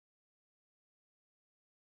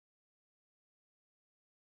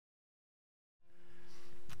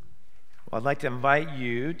Well, I'd like to invite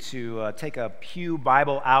you to take a pew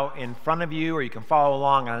Bible out in front of you, or you can follow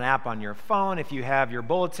along on an app on your phone. If you have your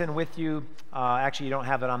bulletin with you, actually you don't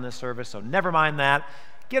have it on this service, so never mind that.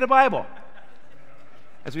 Get a Bible.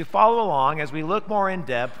 As we follow along, as we look more in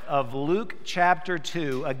depth of Luke chapter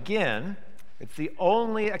 2, again, it's the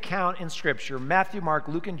only account in Scripture, Matthew, Mark,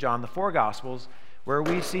 Luke, and John, the four Gospels, where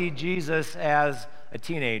we see Jesus as a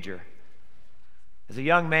teenager, as a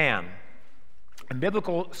young man. And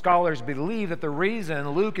biblical scholars believe that the reason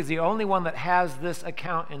Luke is the only one that has this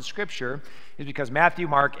account in Scripture is because Matthew,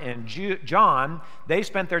 Mark, and John, they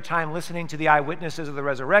spent their time listening to the eyewitnesses of the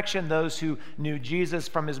resurrection, those who knew Jesus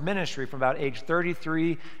from his ministry from about age 30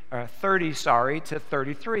 to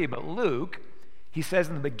 33. But Luke, he says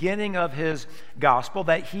in the beginning of his gospel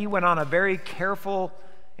that he went on a very careful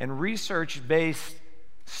and research-based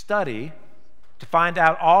study to find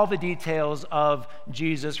out all the details of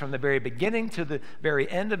Jesus from the very beginning to the very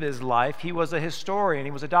end of his life. He was a historian, he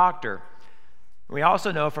was a doctor. We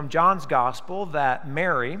also know from John's gospel that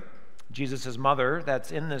Mary, Jesus' mother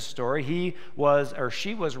that's in this story,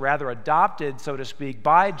 she was rather adopted, so to speak,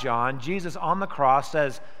 by John. Jesus on the cross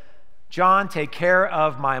says, "John, take care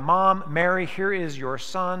of my mom. Mary, here is your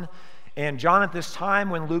son." And John, at this time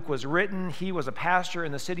when Luke was written, he was a pastor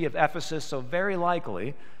in the city of Ephesus, so very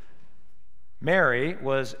likely Mary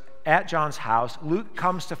was at John's house. Luke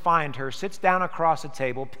comes to find her, sits down across a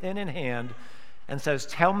table, pen in hand, and says,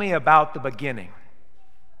 "Tell me about the beginning."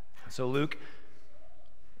 So Luke,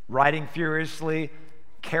 writing furiously,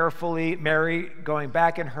 carefully, Mary going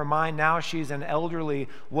back in her mind, now she's an elderly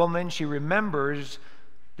woman, she remembers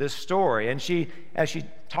this story. And as she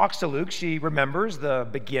talks to Luke, she remembers the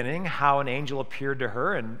beginning, how an angel appeared to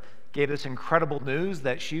her and gave this incredible news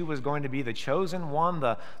that she was going to be the chosen one,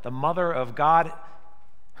 the mother of God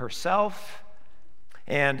herself.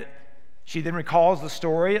 And she then recalls the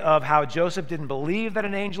story of how Joseph didn't believe that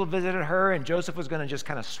an angel visited her, and Joseph was going to just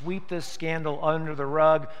kind of sweep this scandal under the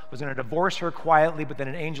rug, was going to divorce her quietly, but then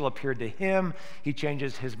an angel appeared to him. He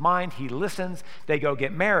changes his mind. He listens. They go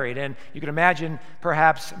get married. And you can imagine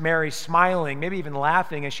perhaps Mary smiling, maybe even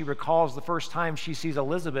laughing, as she recalls the first time she sees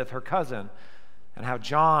Elizabeth, her cousin, and how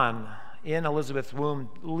John in Elizabeth's womb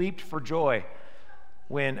leaped for joy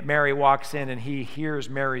when Mary walks in and he hears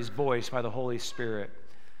Mary's voice by the Holy Spirit.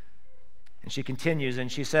 And she continues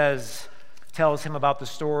and she tells him about the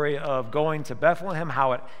story of going to Bethlehem,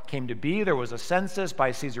 how it came to be. There was a census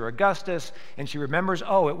by Caesar Augustus, and she remembers,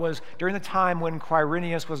 it was during the time when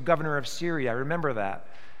Quirinius was governor of Syria. I remember that.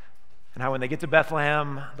 And how when they get to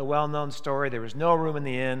Bethlehem, the well-known story, there was no room in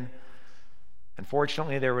the inn.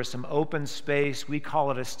 Unfortunately, there was some open space. We call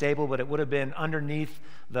it a stable, but it would have been underneath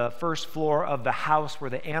the first floor of the house where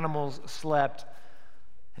the animals slept.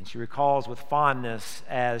 And she recalls with fondness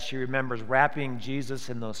as she remembers wrapping Jesus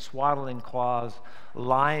in those swaddling cloths,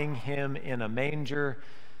 lying him in a manger.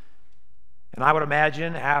 And I would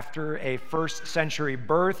imagine after a first century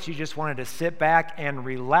birth, she just wanted to sit back and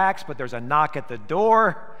relax, but there's a knock at the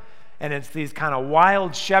door. And it's these kind of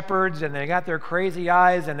wild shepherds, and they got their crazy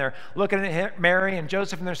eyes, and they're looking at Mary and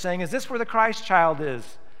Joseph, and they're saying, "Is this where the Christ child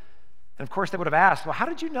is?" And of course, they would have asked, "Well, how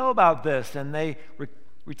did you know about this?" And they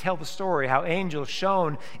retell the story, how angels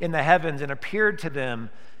shone in the heavens and appeared to them,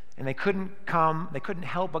 and they couldn't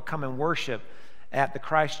help but come and worship at the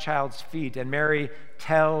Christ child's feet. And Mary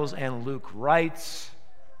tells, and Luke writes,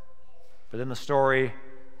 but then the story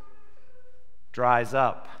dries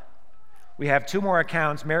up. We have two more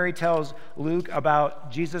accounts. Mary tells Luke about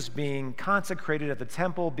Jesus being consecrated at the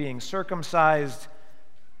temple, being circumcised,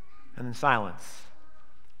 and then silence.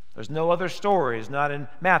 There's no other stories, not in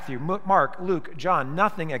Matthew, Mark, Luke, John,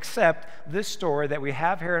 nothing except this story that we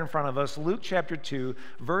have here in front of us, Luke chapter 2,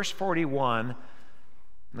 verse 41. And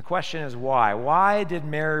the question is why? Why did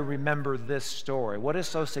Mary remember this story? What is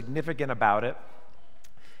so significant about it?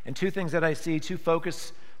 And two things that I see, two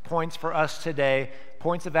focus points for us today,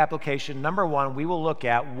 points of application. Number one, we will look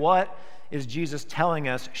at what is Jesus telling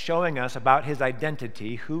us, showing us about his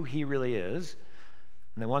identity, who he really is.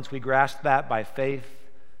 And then once we grasp that by faith,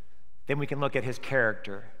 then we can look at his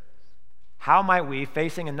character. How might we,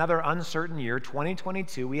 facing another uncertain year,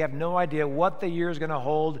 2022, we have no idea what the year is going to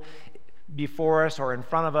hold before us or in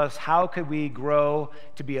front of us. How could we grow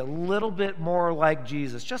to be a little bit more like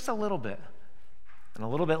Jesus, just a little bit, and a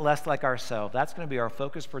little bit less like ourselves? That's going to be our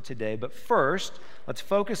focus for today. But first, let's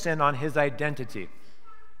focus in on his identity.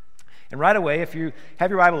 And right away, if you have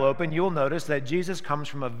your Bible open, you'll notice that Jesus comes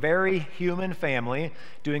from a very human family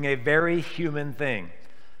doing a very human thing.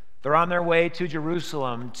 They're on their way to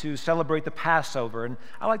Jerusalem to celebrate the Passover. And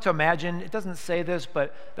I like to imagine, it doesn't say this,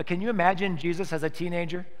 but can you imagine Jesus as a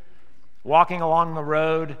teenager? walking along the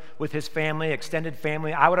road with his family, extended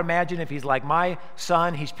family. I would imagine if he's like my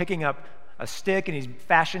son, he's picking up a stick and he's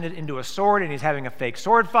fashioned it into a sword and he's having a fake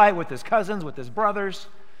sword fight with his cousins, with his brothers.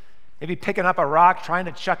 Maybe picking up a rock, trying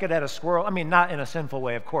to chuck it at a squirrel. I mean, not in a sinful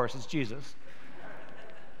way, of course, it's Jesus.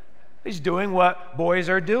 He's doing what boys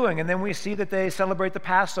are doing. And then we see that they celebrate the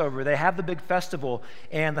Passover. They have the big festival,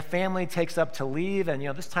 and the family takes up to leave. And,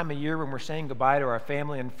 this time of year when we're saying goodbye to our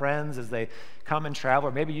family and friends as they come and travel,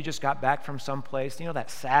 or maybe you just got back from someplace, that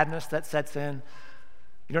sadness that sets in.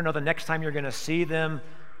 You don't know the next time you're going to see them,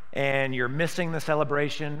 and you're missing the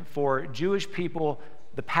celebration. For Jewish people,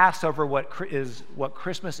 the Passover what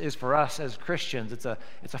Christmas is for us as Christians. It's a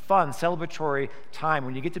fun, celebratory time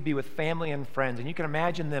when you get to be with family and friends. And you can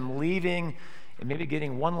imagine them leaving and maybe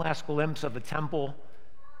getting one last glimpse of the temple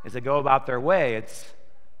as they go about their way. It's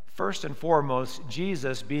first and foremost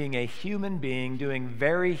Jesus being a human being doing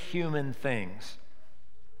very human things.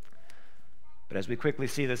 But as we quickly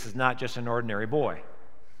see, this is not just an ordinary boy.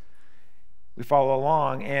 We follow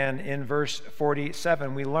along, and in verse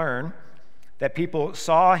 47, we learn that people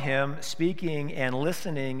saw him speaking and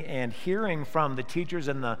listening and hearing from the teachers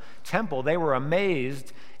in the temple. They were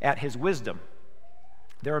amazed at his wisdom.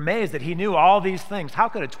 They're amazed that he knew all these things. How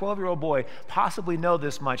could a 12-year-old boy possibly know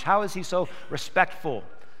this much? How is he so respectful,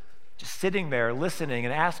 just sitting there listening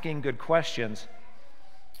and asking good questions?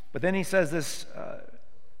 But then he says this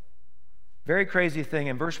very crazy thing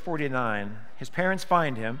in verse 49. His parents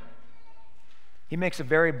find him. He makes a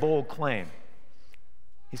very bold claim.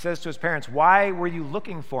 He says to his parents, "Why were you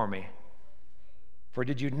looking for me? For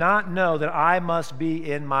did you not know that I must be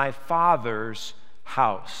in my Father's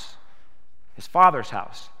house?" His Father's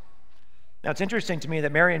house. Now, it's interesting to me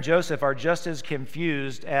that Mary and Joseph are just as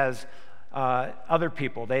confused as other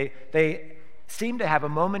people. They seem to have a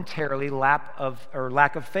momentary lack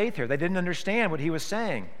of faith here. They didn't understand what he was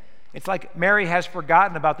saying. It's like Mary has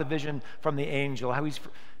forgotten about the vision from the angel, how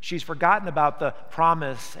she's forgotten about the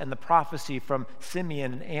promise and the prophecy from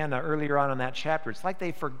Simeon and Anna earlier on in that chapter. It's like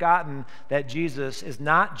they've forgotten that Jesus is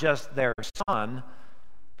not just their son,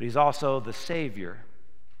 but he's also the Savior.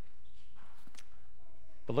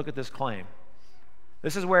 But look at this claim.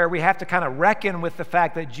 This is where we have to kind of reckon with the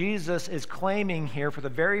fact that Jesus is claiming here for the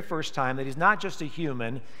very first time that he's not just a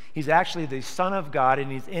human, he's actually the Son of God,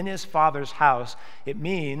 and he's in his Father's house. It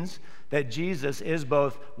means that Jesus is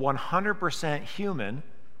both 100% human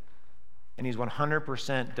and he's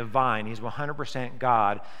 100% divine. He's 100%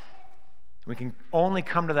 God. We can only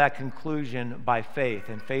come to that conclusion by faith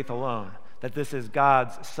and faith alone, that this is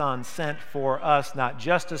God's Son sent for us, not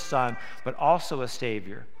just a Son, but also a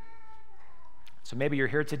Savior. So maybe you're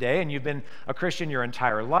here today and you've been a Christian your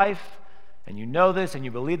entire life, and you know this and you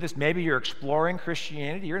believe this. Maybe you're exploring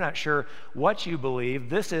Christianity. You're not sure what you believe.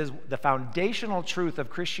 This is the foundational truth of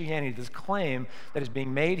Christianity, this claim that is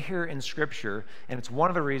being made here in Scripture, and it's one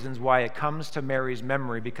of the reasons why it comes to Mary's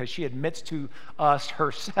memory, because she admits to us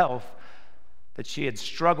herself that she had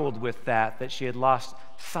struggled with that she had lost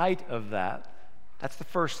sight of that. That's the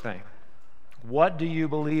first thing. What do you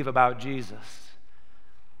believe about Jesus?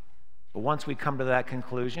 But once we come to that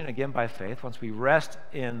conclusion, again by faith, once we rest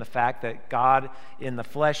in the fact that God in the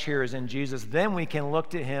flesh here is in Jesus, then we can look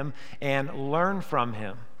to him and learn from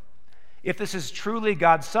him. If this is truly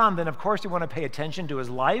God's Son, then of course we want to pay attention to his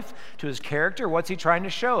life, to his character. What's he trying to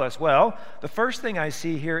show us? Well, the first thing I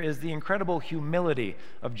see here is the incredible humility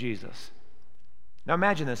of Jesus. Now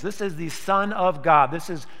imagine this. This is the Son of God. This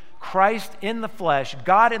is Christ in the flesh,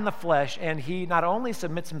 God in the flesh, and he not only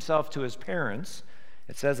submits himself to his parents.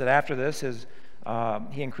 It says that after this,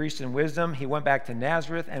 he increased in wisdom. He went back to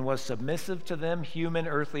Nazareth and was submissive to them, human,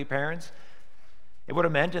 earthly parents. It would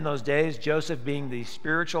have meant in those days, Joseph being the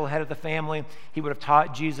spiritual head of the family, he would have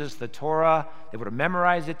taught Jesus the Torah. They would have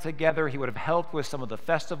memorized it together. He would have helped with some of the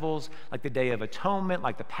festivals, like the Day of Atonement,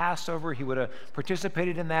 like the Passover. He would have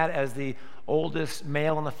participated in that as the oldest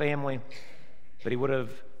male in the family.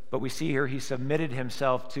 But we see here he submitted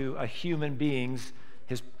himself to a human being's,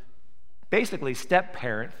 his basically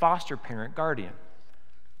step-parent, foster parent, guardian.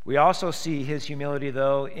 We also see his humility,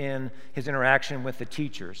 though, in his interaction with the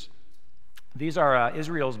teachers. These are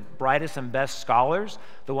Israel's brightest and best scholars,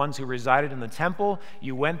 the ones who resided in the temple.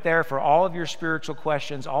 You went there for all of your spiritual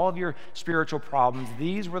questions, all of your spiritual problems.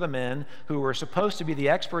 These were the men who were supposed to be the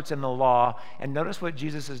experts in the law. And notice what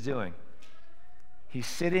Jesus is doing. He's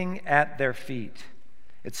sitting at their feet.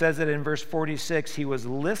 It says that in verse 46, he was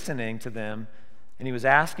listening to them and he was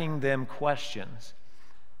asking them questions.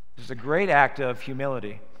 This is a great act of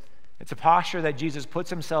humility. It's a posture that Jesus puts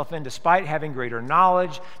himself in despite having greater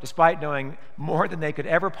knowledge, despite knowing more than they could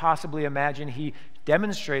ever possibly imagine. He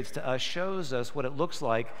demonstrates to us, shows us what it looks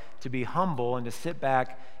like to be humble and to sit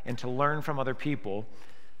back and to learn from other people,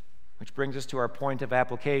 which brings us to our point of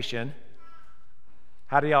application.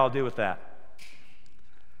 How do y'all do with that?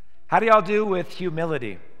 How do y'all do with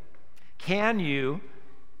humility? Can you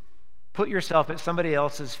put yourself at somebody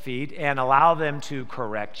else's feet and allow them to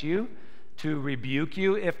correct you, to rebuke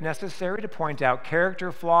you if necessary, to point out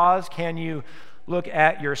character flaws? Can you look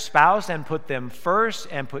at your spouse and put them first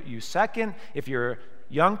and put you second? If you're a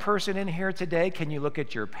young person in here today, can you look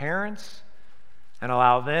at your parents and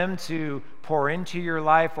allow them to pour into your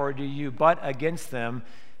life, or do you butt against them?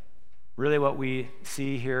 Really what we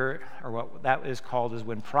see here, or what that is called, is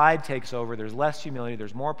when pride takes over. There's less humility,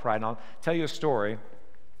 there's more pride. And I'll tell you a story.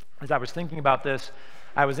 As I was thinking about this,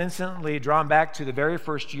 I was instantly drawn back to the very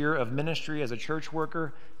first year of ministry as a church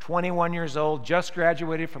worker, 21 years old, just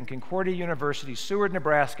graduated from Concordia University, Seward,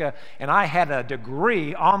 Nebraska, and I had a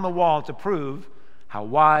degree on the wall to prove how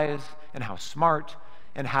wise and how smart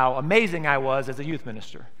and how amazing I was as a youth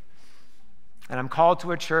minister. And I'm called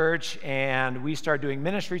to a church, and we start doing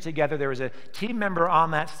ministry together. There was a team member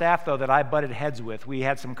on that staff, though, that I butted heads with. We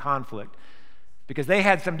had some conflict, because they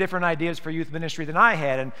had some different ideas for youth ministry than I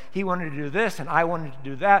had, and he wanted to do this, and I wanted to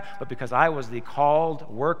do that, but because I was the called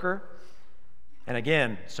worker, and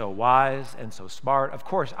again, so wise and so smart, of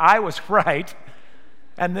course, I was right,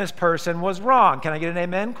 and this person was wrong. Can I get an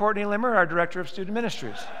amen? Courtney Limmer, our director of student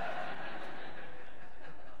ministries.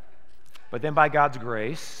 But then by God's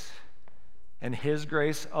grace, and his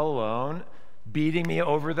grace alone, beating me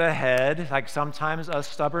over the head, like sometimes us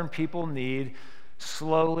stubborn people need,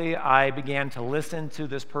 slowly, I began to listen to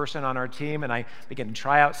this person on our team, and I began to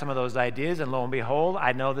try out some of those ideas, and lo and behold,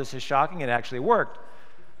 I know this is shocking, it actually worked.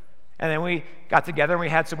 And then we got together, and we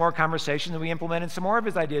had some more conversations, and we implemented some more of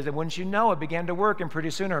his ideas, and wouldn't you know, it began to work, and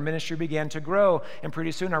pretty soon our ministry began to grow, and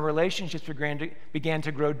pretty soon our relationships began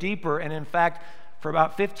to grow deeper, and in fact, for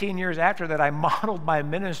about 15 years after that, I modeled my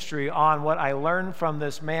ministry on what I learned from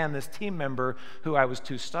this man, this team member, who I was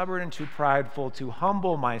too stubborn and too prideful to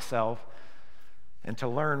humble myself and to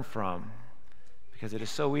learn from. Because it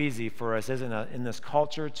is so easy for us, isn't it, in this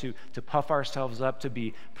culture to puff ourselves up, to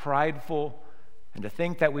be prideful, and to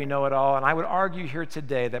think that we know it all. And I would argue here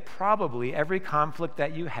today that probably every conflict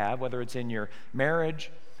that you have, whether it's in your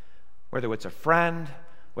marriage, whether it's a friend,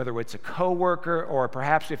 whether it's a coworker, or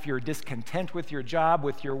perhaps if you're discontent with your job,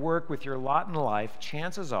 with your work, with your lot in life,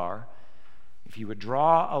 chances are, if you would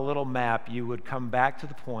draw a little map, you would come back to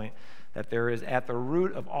the point that there is at the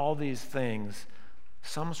root of all these things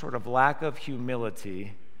some sort of lack of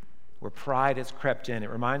humility where pride has crept in. It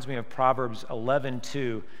reminds me of Proverbs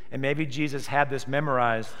 11:2, and maybe Jesus had this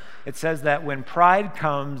memorized. It says that when pride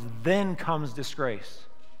comes, then comes disgrace.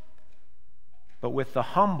 But with the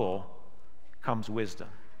humble comes wisdom.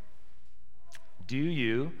 Do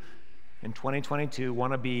you, in 2022,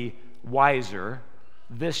 want to be wiser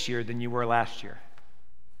this year than you were last year?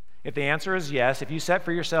 If the answer is yes, if you set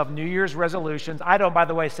for yourself New Year's resolutions, I don't, by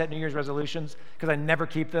the way, set New Year's resolutions because I never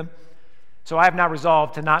keep them. So I have not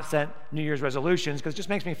resolved to not set New Year's resolutions because it just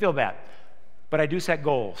makes me feel bad. But I do set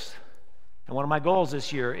goals. And one of my goals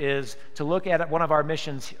this year is to look at one of our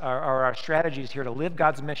missions, or our strategies here to live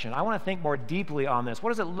God's mission. I want to think more deeply on this. What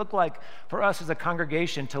does it look like for us as a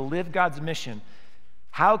congregation to live God's mission?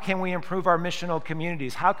 How can we improve our missional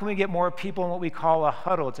communities? How can we get more people in what we call a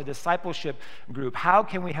huddle? It's a discipleship group. How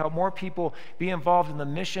can we help more people be involved in the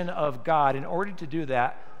mission of God? In order to do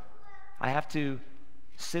that, I have to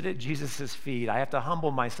sit at Jesus' feet. I have to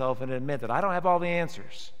humble myself and admit that I don't have all the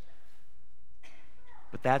answers.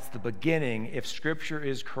 But that's the beginning, if Scripture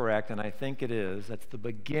is correct, and I think it is, that's the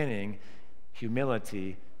beginning.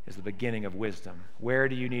 Humility is the beginning of wisdom. Where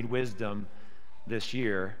do you need wisdom this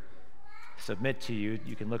year? Submit to you.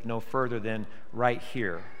 You can look no further than right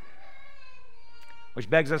here. Which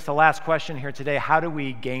begs us the last question here today. How do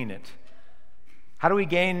we gain it? How do we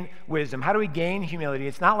gain wisdom? How do we gain humility?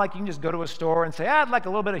 It's not like you can just go to a store and say, I'd like a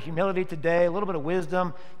little bit of humility today, a little bit of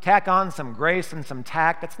wisdom, tack on some grace and some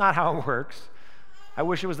tact. That's not how it works. I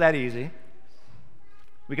wish it was that easy.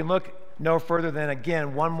 We can look no further than,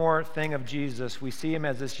 again, one more thing of Jesus. We see him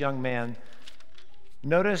as this young man.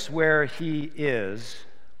 Notice where he is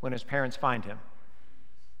when his parents find him.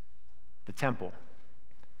 The temple.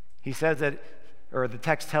 He says that, or the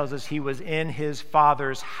text tells us he was in his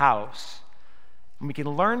father's house. And we can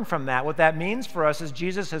learn from that. What that means for us is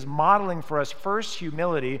Jesus is modeling for us first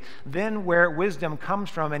humility, then where wisdom comes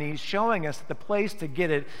from, and he's showing us that the place to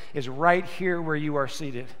get it is right here where you are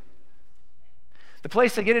seated. The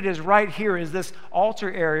place to get it is right here, is this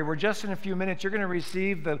altar area where just in a few minutes you're going to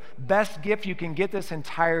receive the best gift you can get this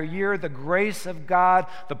entire year, the grace of God,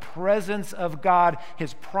 the presence of God,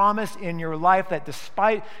 His promise in your life that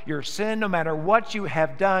despite your sin, no matter what you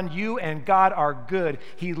have done, you and God are good.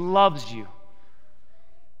 He loves you.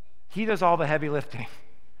 He does all the heavy lifting.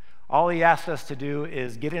 All He asks us to do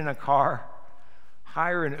is get in a car,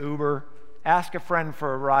 hire an Uber, ask a friend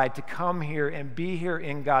for a ride, to come here and be here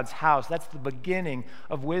in God's house. That's the beginning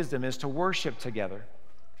of wisdom, is to worship together.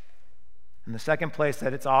 And the second place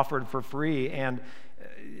that it's offered for free, and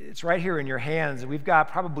it's right here in your hands. We've got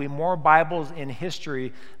probably more Bibles in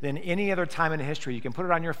history than any other time in history. You can put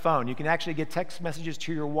it on your phone. You can actually get text messages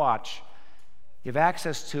to your watch. You have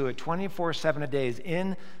access to it 24/7 a day.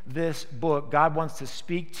 In this book, God wants to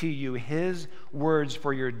speak to you His words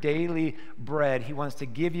for your daily bread. He wants to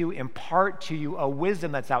give you, impart to you a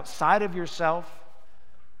wisdom that's outside of yourself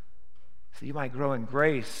so you might grow in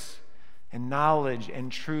grace and knowledge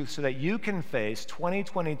and truth so that you can face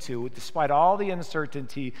 2022 despite all the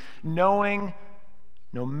uncertainty, knowing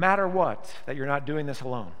no matter what that you're not doing this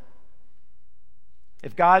alone.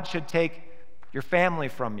 If God should take your family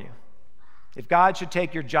from you, if God should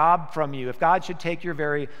take your job from you, if God should take your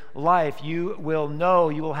very life, you will know,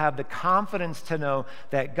 you will have the confidence to know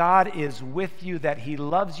that God is with you, that He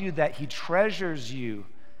loves you, that He treasures you,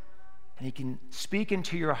 and He can speak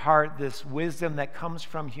into your heart this wisdom that comes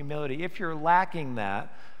from humility. If you're lacking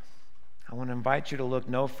that, I want to invite you to look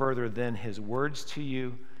no further than His words to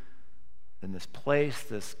you, than this place,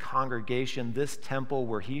 this congregation, this temple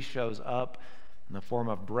where He shows up in the form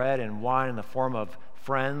of bread and wine, in the form of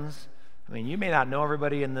friends. I mean, you may not know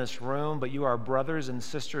everybody in this room, but you are brothers and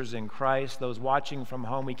sisters in Christ. Those watching from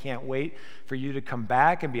home, we can't wait for you to come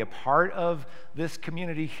back and be a part of this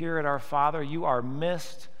community here at Our Father. You are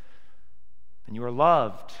missed and you are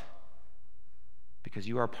loved because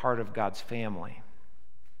you are part of God's family.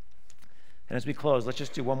 And as we close, let's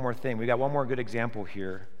just do one more thing. We got one more good example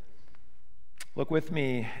here. Look with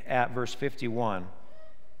me at verse 51.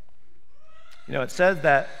 You know, it says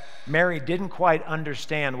that Mary didn't quite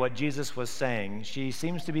understand what Jesus was saying. She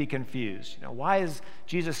seems to be confused. You know, why is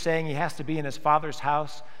Jesus saying He has to be in His Father's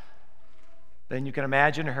house? Then you can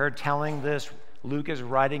imagine her telling this. Luke is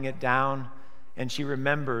writing it down, and she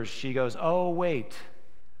remembers. She goes, "Oh, wait,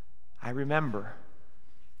 I remember.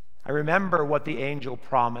 I remember what the angel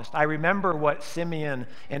promised. I remember what Simeon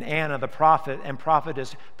and Anna, the prophet and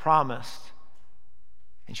prophetess, promised."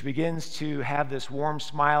 And she begins to have this warm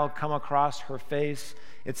smile come across her face.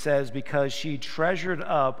 It says, because she treasured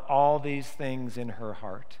up all these things in her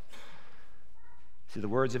heart. See, the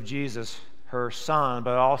words of Jesus, her Son,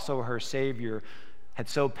 but also her Savior, had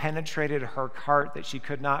so penetrated her heart that she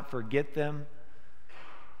could not forget them.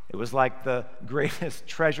 It was like the greatest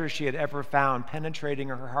treasure she had ever found, penetrating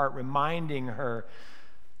her heart, reminding her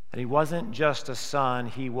that He wasn't just a Son,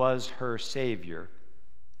 He was her Savior.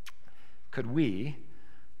 Could we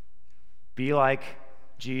be like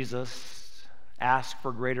Jesus, ask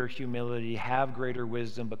for greater humility, have greater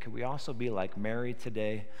wisdom, but could we also be like Mary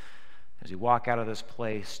today as we walk out of this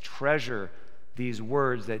place? Treasure these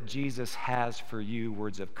words that Jesus has for you,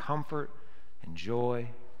 words of comfort and joy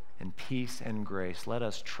and peace and grace. Let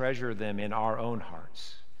us treasure them in our own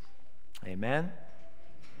hearts. Amen?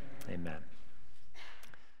 Amen.